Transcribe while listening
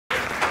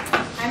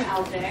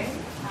I'm LJ.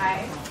 Hi.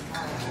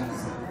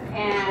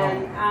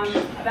 And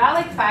about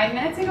like 5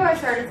 minutes ago, I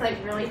started to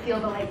like really feel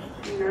the like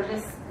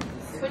nervous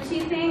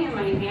twitchy thing in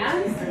my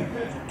hands.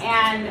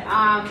 And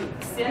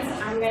since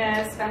I'm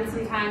gonna spend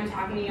some time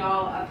talking to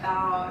y'all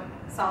about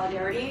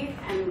solidarity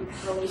and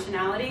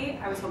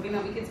relationality, I was hoping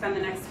that we could spend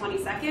the next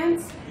 20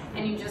 seconds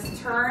and you just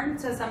turn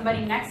to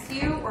somebody next to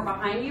you or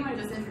behind you and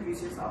just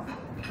introduce yourself.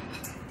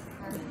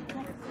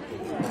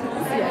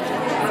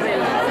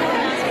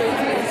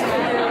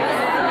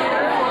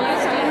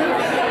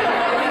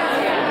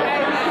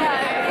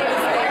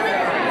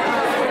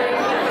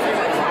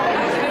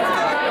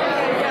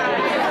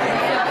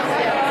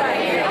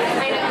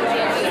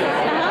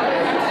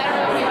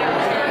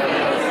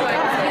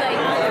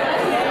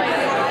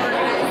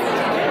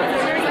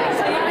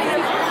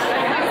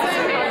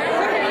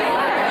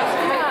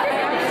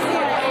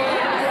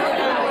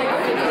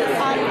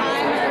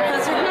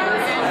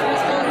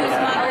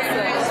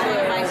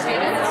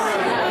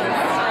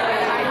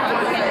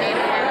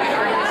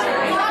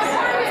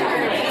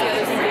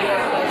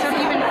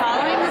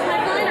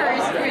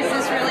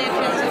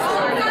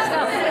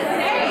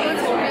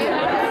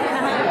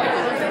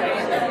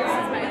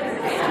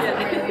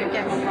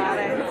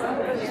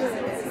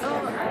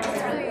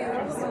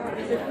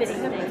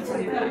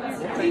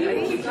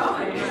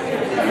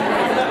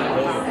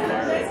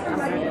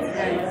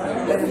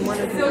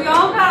 So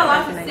y'all got a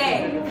lot to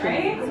say,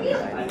 right?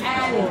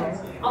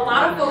 And a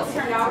lot of folks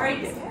turned out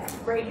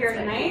right here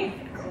tonight,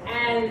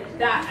 and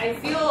that I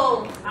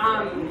feel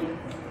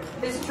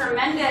this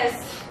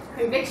tremendous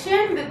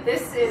conviction that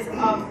this is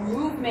a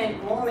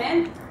movement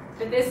moment,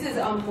 that this is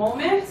a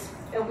moment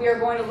that we are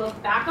going to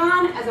look back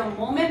on as a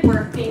moment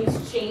where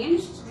things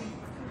changed.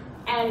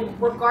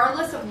 And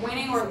regardless of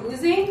winning or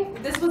losing,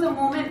 this was a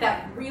moment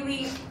that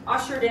really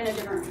ushered in a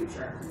different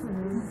future.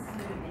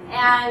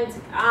 And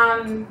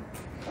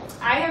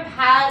I have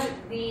had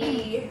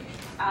the,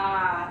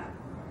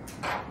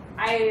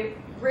 I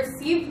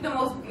received the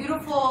most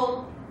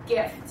beautiful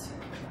gift.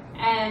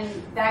 And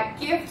that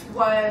gift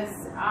was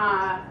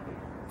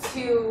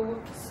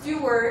to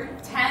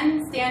steward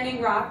 10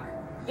 Standing Rock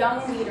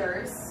young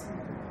leaders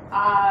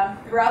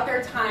throughout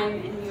their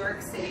time in New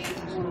York City.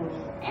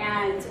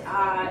 And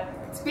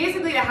it's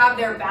basically to have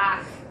their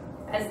back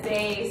as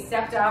they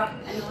stepped up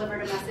and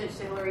delivered a message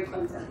to Hillary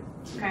Clinton.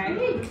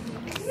 Okay?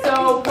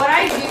 So what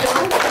I do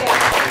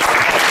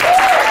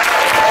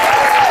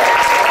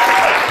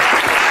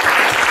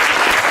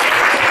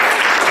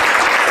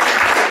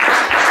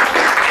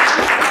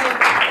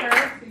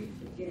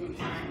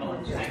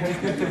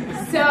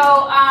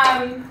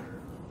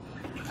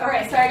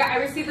alright, so I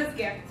received this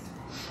gift.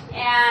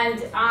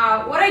 And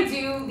what I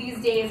do these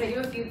days, I do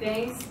a few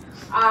things.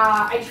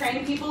 I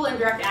train people in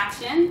direct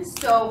action.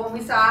 So when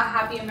we saw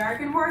Happy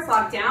American Horse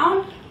locked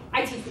down,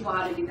 I teach people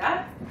how to do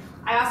that.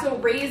 I also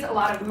raise a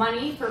lot of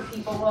money for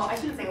people. Well, I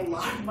shouldn't say a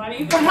lot of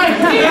money, but I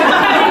do.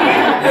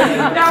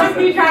 That was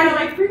me trying to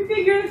like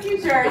prefigure the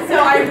future.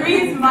 So I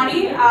raise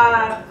money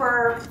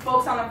for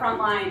folks on the front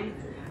line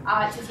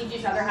to teach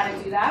each other how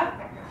to do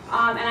that.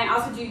 And I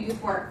also do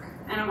youth work,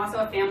 and I'm also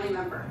a family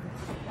member.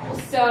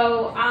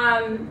 So,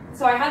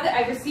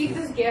 I received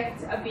this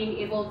gift of being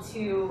able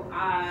to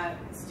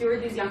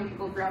steward these young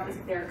people throughout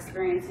their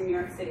experience in New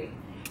York City.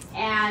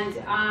 And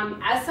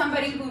as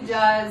somebody who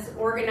does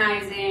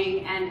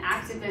organizing and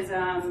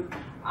activism,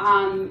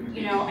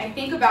 you know, I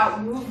think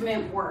about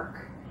movement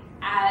work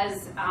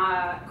as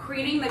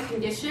creating the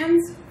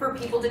conditions for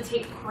people to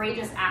take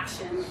courageous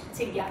action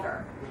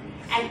together,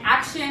 and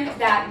action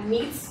that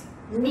meets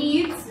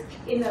needs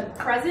in the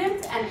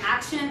present, and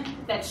action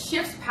that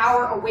shifts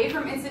power away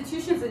from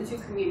institutions into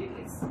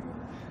communities.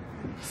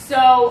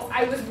 So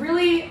I was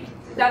really,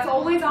 that's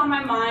always on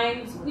my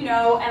mind, you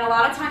know, and a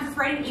lot of times it's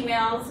writing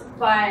emails,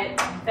 but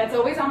that's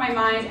always on my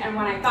mind. And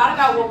when I thought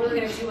about what we were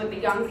going to do with the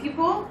young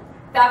people,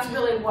 that's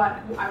really what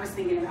I was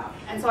thinking about.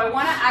 And so I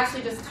want to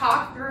actually just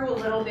talk through a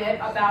little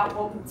bit about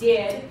what we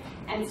did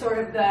and sort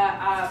of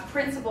the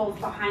principles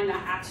behind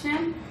that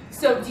action.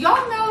 So do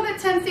y'all know that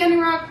 10 Standing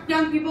Rock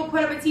young people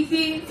put up a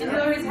TP in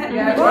Hillary's head?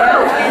 Yeah.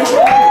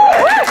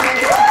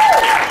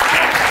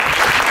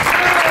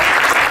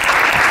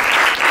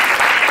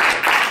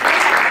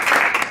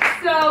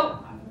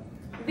 So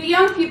the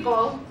young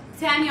people,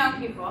 10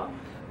 young people,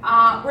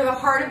 were the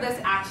heart of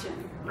this action,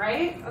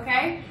 right?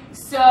 Okay?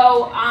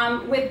 So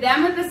with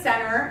them at the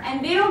center,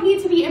 and they don't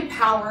need to be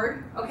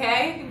empowered,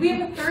 okay? We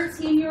have a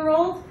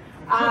 13-year-old.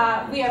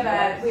 We have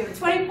a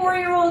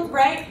 24-year-old,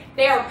 right?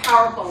 They are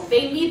powerful.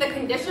 They need the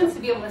conditions to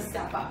be able to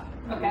step up,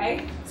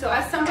 okay? So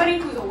as somebody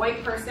who's a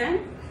white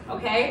person,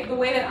 okay, the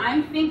way that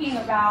I'm thinking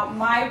about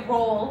my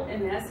role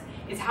in this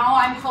is how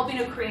I'm helping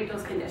to create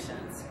those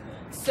conditions.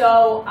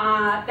 So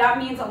that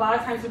means a lot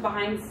of times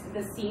behind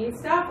the scenes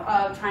stuff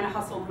of trying to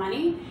hustle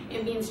money.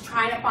 It means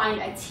trying to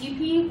find a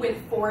teepee with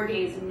 4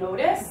 days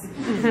notice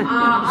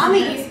on the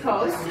East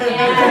Coast.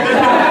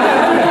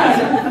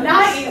 And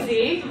not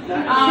easy.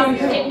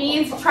 It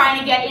means trying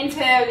to get into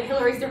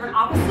Hillary's different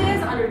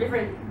offices under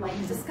different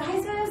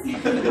disguises.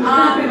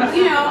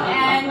 You know,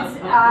 and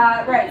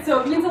right.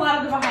 So it means a lot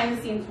of the behind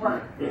the scenes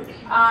work.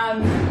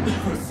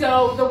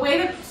 So the way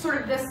that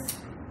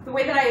the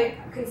way that I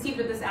conceived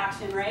of this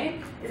action, right,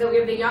 is that we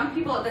have the young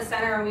people at the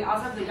center, and we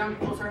also have the young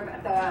people sort of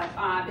at the,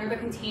 they're the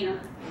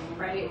container,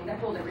 right, that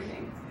hold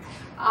everything.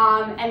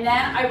 And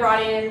then I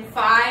brought in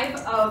 5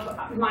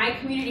 of my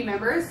community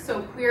members,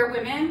 so queer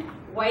women,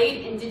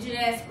 white,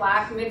 Indigenous,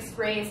 Black, mixed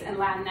race, and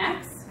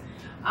Latinx.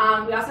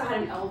 We also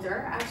had an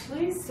elder,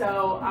 actually,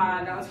 so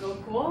that was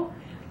really cool.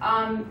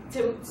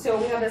 So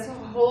we have this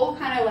whole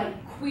kind of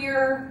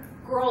queer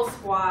girl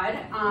squad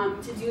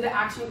to do the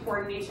action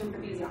coordination for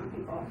these young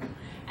people.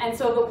 And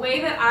so the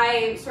way that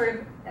I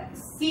sort of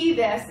see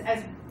this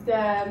as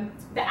the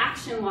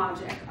action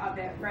logic of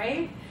it,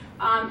 right,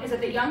 is that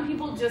the young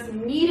people just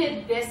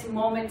needed this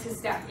moment to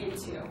step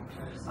into,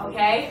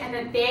 okay? And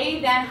that they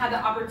then had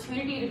the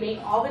opportunity to make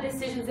all the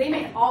decisions. They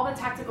made all the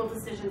tactical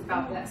decisions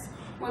about this.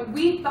 When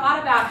we thought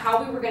about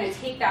how we were going to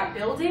take that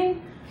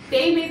building,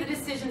 they made the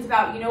decisions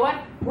about, you know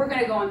what, we're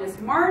going to go on this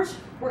march,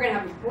 we're going to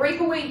have a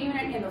breakaway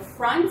unit in the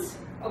front,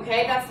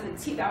 okay, that's that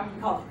we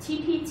call the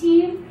TP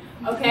team,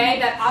 okay,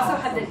 that also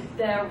had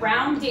the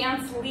round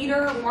dance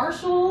leader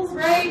marshals,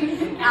 right,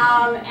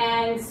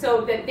 and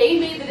so that they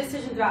made the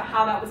decisions about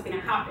how that was going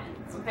to happen,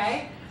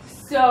 okay.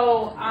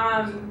 So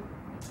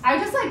I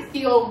just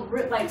feel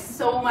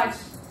so much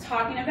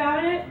talking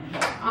about it,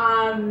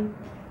 and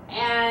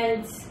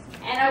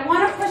I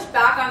want to push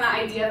back on the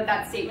idea that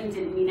that statement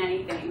didn't mean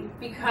anything,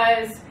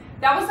 because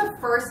that was the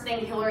first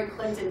thing Hillary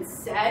Clinton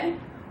said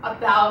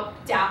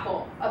about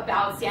DAPL,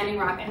 about Standing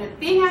Rock. And the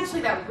thing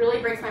actually that really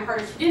breaks my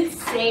heart is she didn't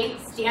say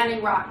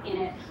Standing Rock in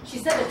it. She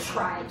said the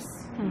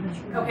tribes,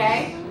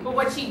 okay? But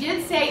what she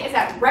did say is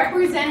that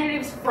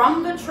representatives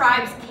from the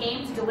tribes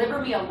came to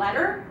deliver me a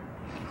letter,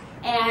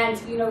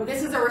 and you know,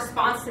 this is a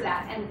response to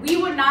that. And we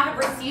would not have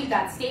received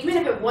that statement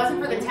if it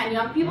wasn't for the 10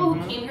 young people who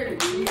came here to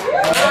do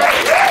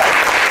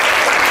that.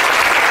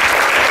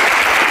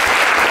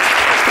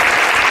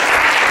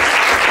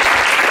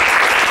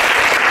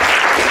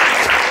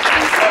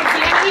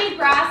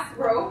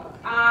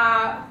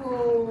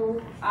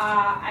 Who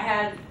I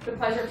had the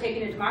pleasure of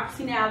taking to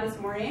Democracy Now! This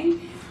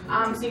morning.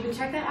 So you can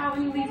check that out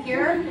when you leave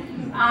here.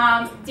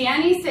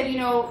 Danny said, you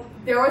know,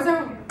 there was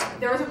a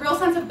real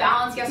sense of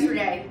balance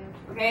yesterday.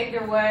 Okay,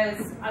 there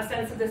was a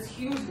sense of this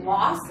huge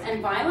loss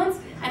and violence,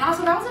 and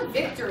also that was a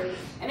victory.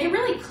 And they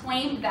really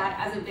claimed that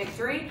as a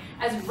victory,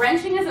 as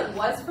wrenching as it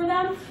was for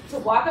them to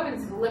walk up and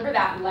deliver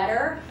that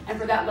letter, and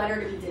for that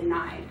letter to be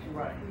denied.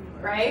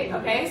 Right?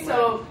 Okay,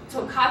 so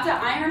Tokata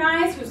Iron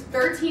Eyes, who's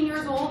 13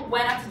 years old,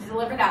 went up to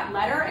deliver that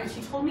letter, and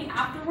she told me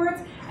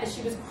afterwards, as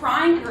she was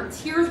crying, and her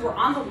tears were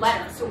on the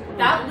letter. So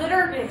that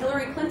letter to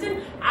Hillary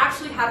Clinton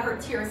actually had her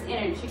tears in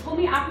it. And she told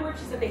me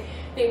afterwards, she said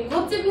they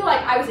looked at me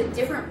like I was a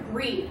different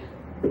breed.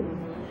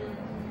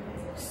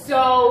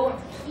 So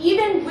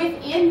even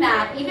within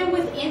that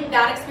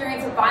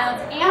experience of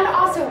violence, and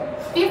also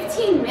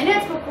 15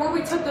 minutes before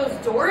we took those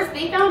doors,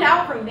 they found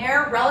out from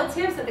their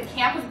relatives that the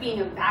camp was being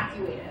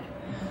evacuated.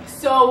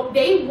 So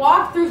they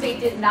walked through, they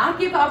did not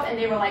give up, and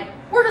they were like,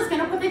 we're just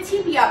going to put the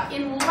teepee up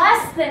in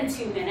less than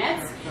 2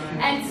 minutes.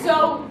 And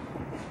so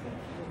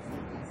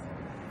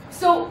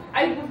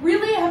I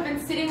really have been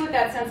sitting with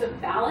that sense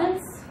of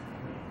balance.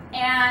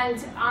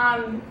 And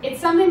it's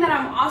something that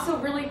I'm also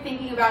really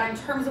thinking about in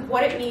terms of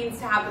what it means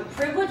to have the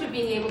privilege of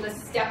being able to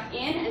step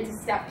in and to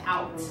step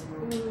out.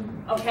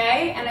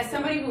 Okay? And as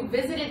somebody who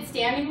visited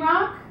Standing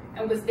Rock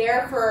and was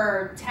there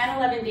for 10,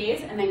 11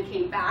 days and then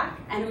came back,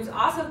 and who's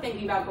also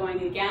thinking about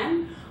going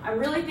again, I'm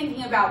really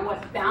thinking about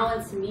what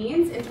balance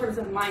means in terms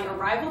of my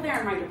arrival there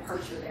and my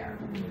departure there.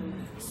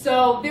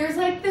 So there's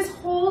this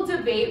whole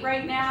debate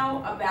right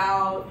now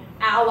about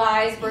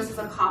allies versus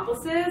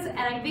accomplices, and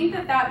I think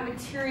that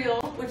material,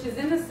 which is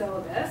in the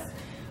syllabus,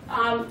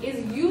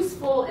 is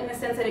useful in the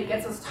sense that it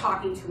gets us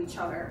talking to each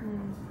other.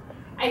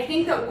 I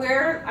think that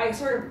where I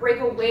sort of break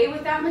away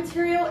with that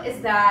material is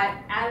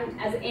that,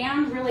 as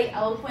Anne really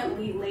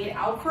eloquently laid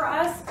out for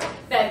us,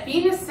 that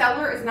being a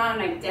settler is not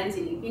an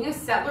identity. Being a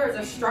settler is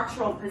a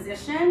structural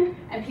position,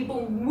 and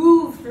people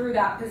move through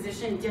that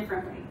position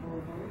differently.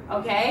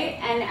 Okay,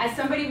 and as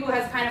somebody who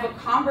has kind of a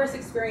converse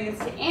experience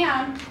to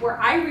Anne, where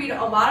I read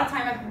a lot of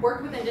time, I've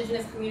worked with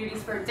Indigenous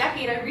communities for a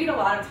decade, I read a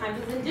lot of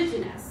times as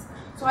Indigenous.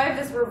 So I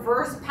have this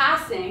reverse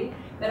passing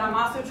that I'm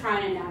also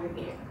trying to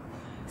navigate.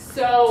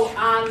 So,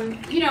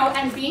 you know,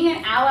 and being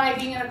an ally,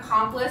 being an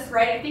accomplice,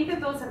 right, I think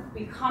that those have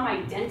become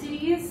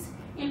identities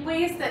in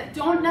ways that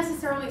don't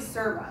necessarily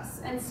serve us.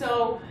 And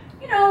so,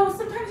 you know,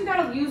 sometimes you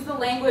gotta use the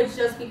language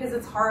just because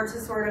it's hard to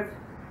sort of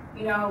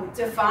you know,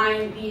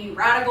 define the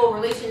radical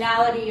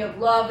relationality of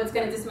love that's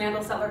going to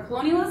dismantle settler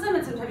colonialism,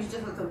 and sometimes you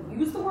just have to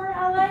use the word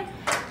ally.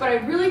 But I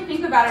really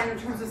think about it in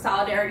terms of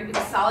solidarity,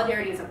 because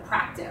solidarity is a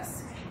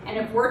practice. And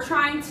if we're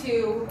trying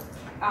to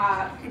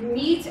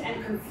meet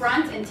and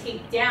confront and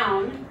take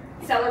down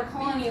settler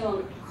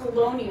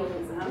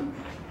colonialism,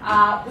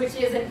 which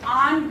is an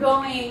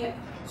ongoing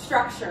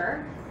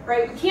structure,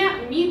 right? We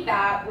can't meet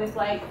that with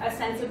like a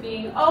sense of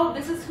being, oh,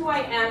 this is who I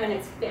am and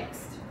it's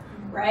fixed.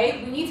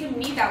 Right? We need to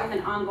meet that with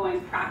an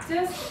ongoing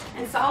practice.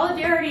 And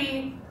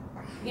solidarity,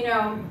 you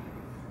know,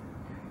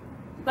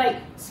 like,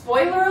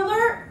 spoiler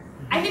alert,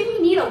 I think we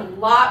need a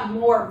lot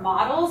more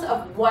models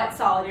of what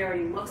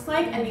solidarity looks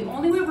like, and the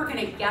only way we're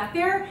going to get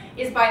there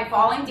is by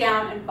falling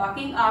down and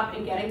bucking up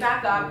and getting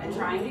back up and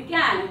trying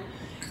again.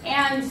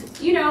 And,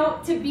 you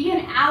know, to be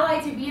an ally,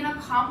 to be an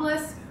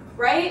accomplice,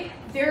 right?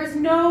 There's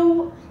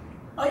no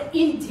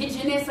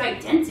indigenous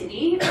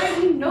identity,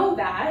 right? We know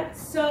that.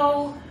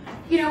 So,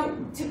 you know,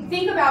 to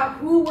think about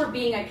who we're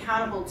being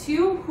accountable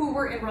to, who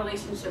we're in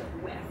relationship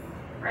with,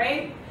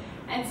 right?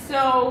 And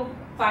so,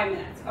 5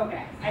 minutes,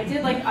 okay. I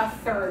did like a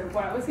third of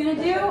what I was gonna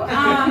do.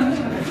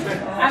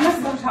 I'm a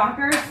slow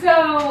talker,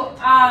 so,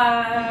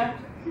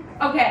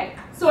 okay.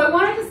 So I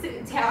wanted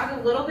to talk a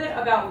little bit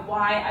about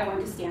why I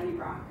went to Standing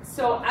Rock.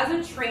 So as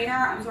a trainer,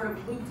 I'm sort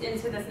of looped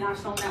into this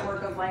national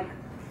network of like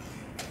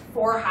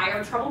for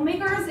hire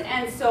troublemakers,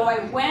 and so I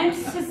went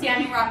to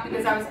Standing Rock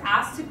because I was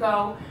asked to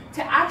go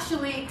to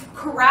actually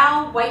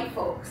corral white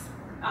folks,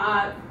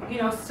 you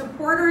know,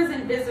 supporters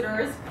and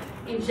visitors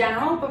in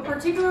general, but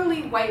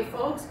particularly white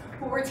folks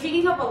who were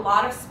taking up a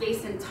lot of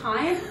space and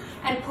time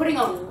and putting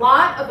a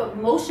lot of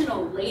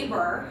emotional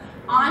labor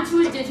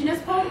onto Indigenous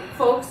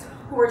folks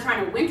who were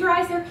trying to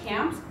winterize their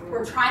camps, who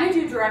were trying to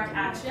do direct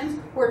actions,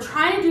 who were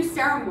trying to do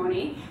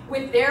ceremony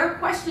with their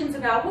questions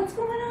about what's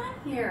going on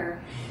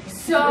here.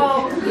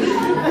 So,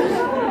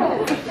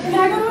 and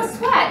I go to a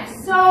sweat.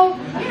 So,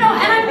 you know,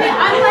 and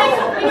I'm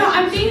like, you know,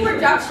 I'm being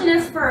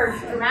reductionist for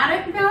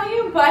dramatic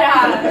value, but,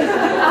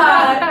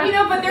 you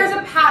know, but there's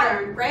a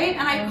pattern, right?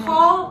 And I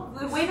call,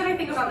 the way that I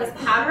think about this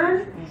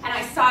pattern, and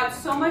I saw it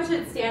so much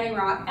at Standing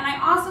Rock, and I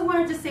also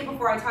wanted to say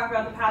before I talk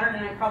about the pattern,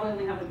 and I probably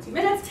only have like 2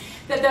 minutes,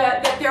 that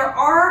there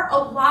are a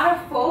lot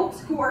of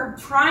folks who are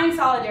trying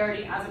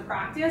solidarity as a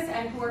practice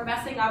and who are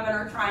messing up and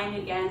are trying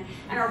again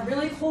and are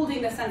really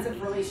holding the sense of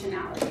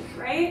relationality,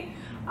 right?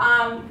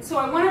 So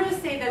I wanted to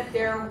say that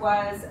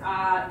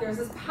there's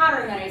this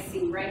pattern that I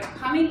see, right, of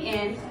coming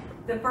in.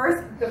 The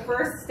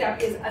first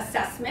step is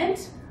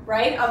assessment,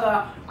 right?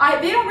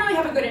 They don't really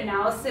have a good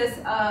analysis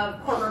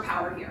of corporate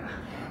power here.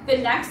 The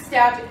next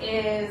step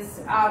is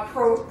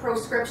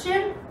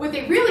proscription. What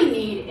they really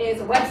need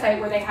is a website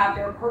where they have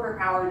their corporate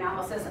power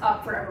analysis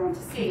up for everyone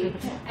to see.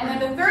 And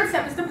then the third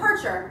step is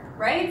departure,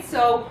 right?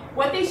 So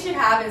what they should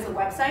have is a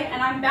website,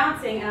 and I'm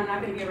bouncing, and I'm not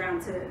going to be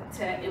around to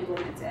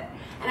implement it.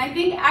 And I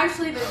think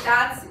actually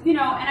that's, you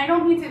know, and I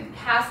don't mean to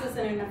cast this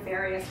in a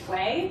nefarious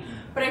way,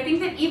 but I think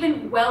that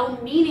even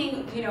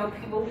well-meaning, you know,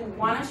 people who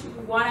want to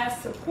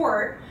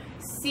support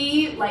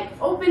see like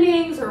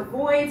openings or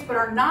voids, but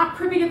are not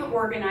privy to the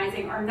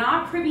organizing, are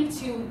not privy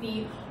to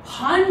the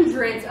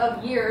hundreds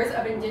of years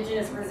of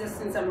Indigenous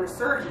resistance and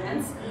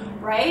resurgence,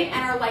 right?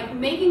 And are like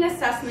making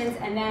assessments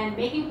and then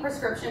making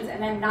prescriptions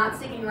and then not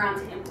sticking around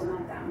to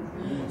implement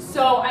them.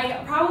 So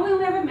I probably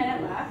only have a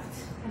minute left.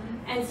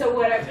 And so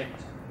what I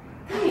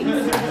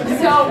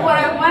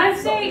want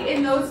to say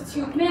in those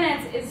 2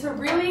 minutes is to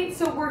really,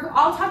 so we're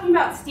all talking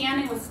about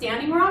standing with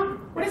Standing Rock.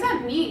 What does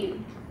that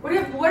mean? What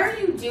are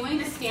you doing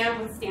to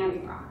stand with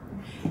Standing Rock?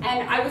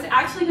 And I was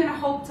actually going to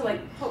hope to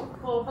like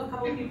pull up a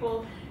couple of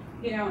people,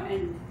 you know,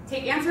 and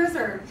take answers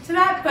or to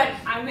that, but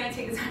I'm going to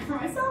take the time for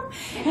myself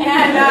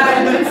and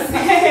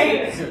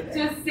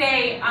just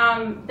say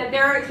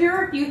that here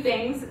are a few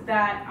things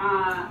that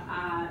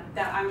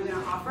that I'm going to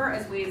offer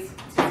as ways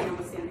to stand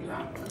with Standing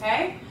Rock.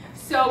 Okay,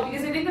 so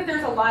because I think that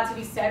there's a lot to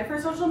be said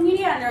for social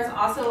media, and there's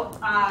also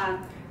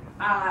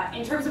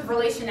in terms of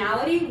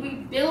relationality, we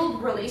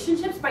build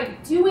relationships by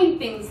doing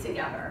things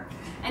together.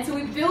 And so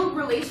we build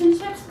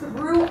relationships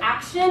through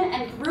action,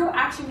 and through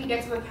action we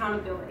get to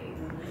accountability.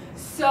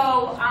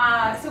 So,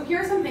 so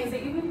here are some things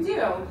that you can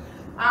do.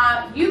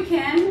 You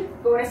can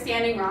go to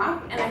Standing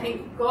Rock, and I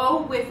think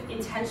go with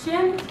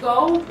intention,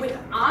 go with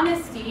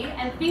honesty,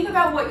 and think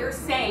about what you're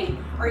saying.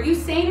 Are you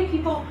saying to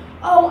people,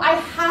 oh, I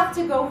have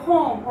to go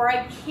home, or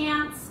I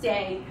can't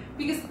stay?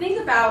 Because think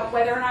about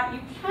whether or not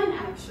you can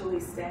actually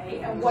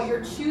stay and what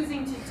you're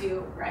choosing to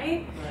do,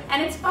 right?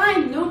 And it's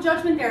fine, no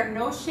judgment there,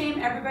 no shame.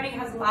 Everybody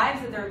has lives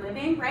that they're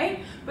living,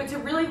 right? But to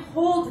really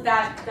hold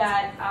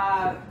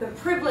the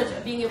privilege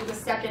of being able to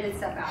step in and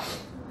step out.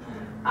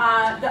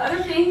 The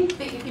other thing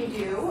that you can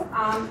do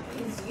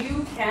is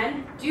you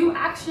can do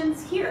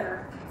actions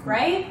here,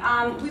 right?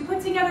 We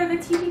put together the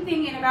TV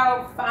thing in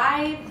about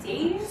 5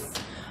 days.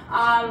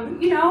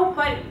 You know,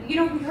 but you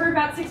know, we heard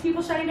about 6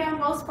 people shutting down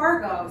Wells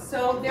Fargo.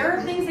 So there are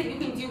things that you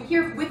can do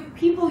here with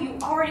people you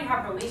already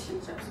have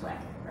relationships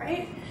with,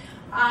 right?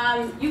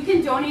 You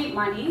can donate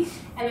money.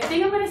 And the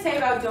thing I'm going to say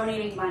about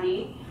donating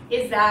money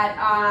is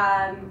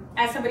that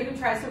as somebody who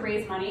tries to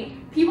raise money,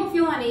 people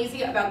feel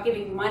uneasy about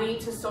giving money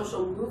to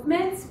social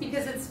movements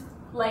because it's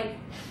like,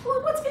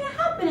 well, what's going to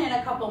happen in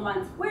a couple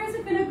months? Where is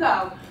it going to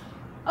go?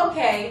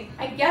 Okay,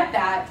 I get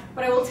that,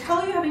 but I will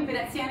tell you, having been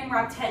at Standing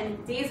Rock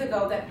 10 days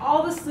ago, that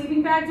all the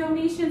sleeping bag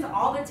donations,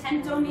 all the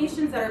tent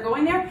donations that are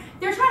going there,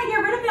 they're trying to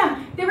get rid of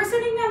them. They were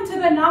sending them to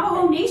the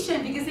Navajo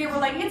Nation because they were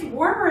like, it's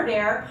warmer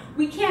there,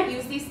 we can't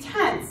use these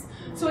tents.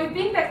 So I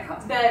think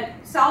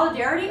that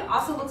solidarity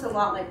also looks a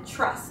lot like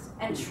trust,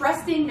 and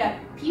trusting that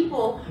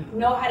people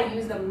know how to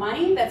use the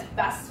money that's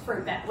best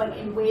for them, like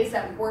in ways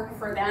that work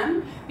for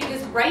them.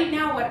 Because right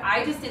now, what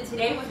I just did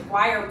today was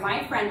wire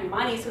my friend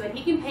money so that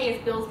he can pay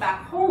his bills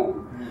back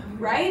home,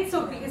 right?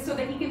 So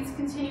that he can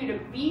continue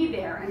to be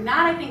there, and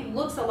that I think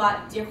looks a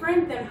lot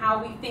different than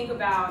how we think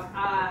about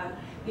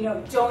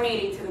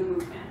donating to the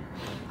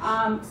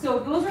movement. So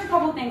those are a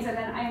couple things, and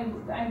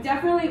then I'm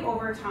definitely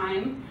over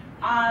time.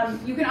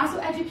 You can also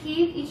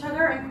educate each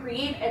other and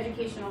create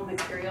educational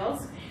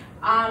materials.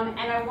 And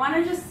I want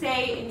to just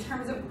say, in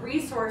terms of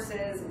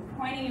resources,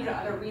 pointing you to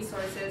other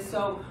resources.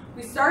 So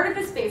we started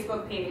this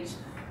Facebook page.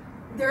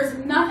 There's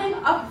nothing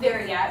up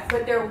there yet,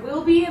 but there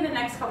will be in the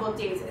next couple of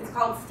days. It's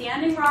called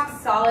Standing Rock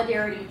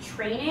Solidarity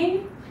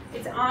Training.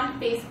 It's on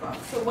Facebook.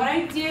 So what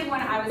I did when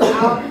I was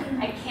out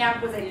at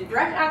camp was I did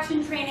direct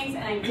action trainings,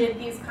 and I did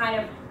these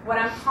kind of what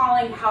I'm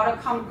calling how to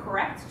come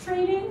correct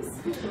trainings,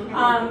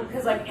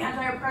 because like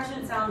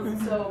anti-oppression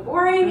sounds so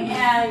boring,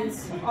 and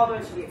although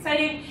it should be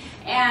exciting.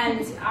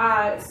 And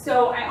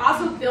so I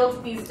also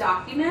built these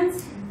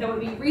documents that would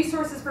be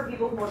resources for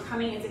people who are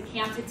coming into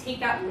camp to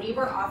take that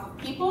labor off of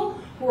people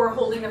who are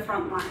holding the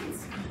front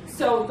lines.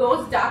 So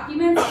those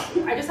documents,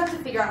 I just have to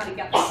figure out how to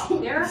get them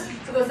up there.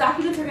 So those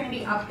documents are going to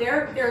be up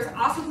there. There's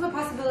also the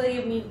possibility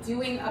of me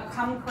doing a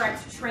come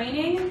correct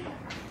training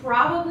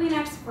probably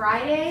next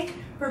Friday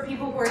for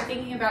people who are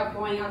thinking about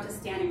going out to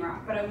Standing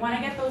Rock. But I want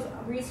to get those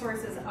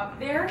resources up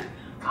there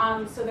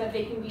so that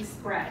they can be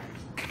spread.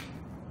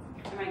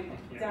 Am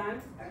I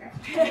done? Okay.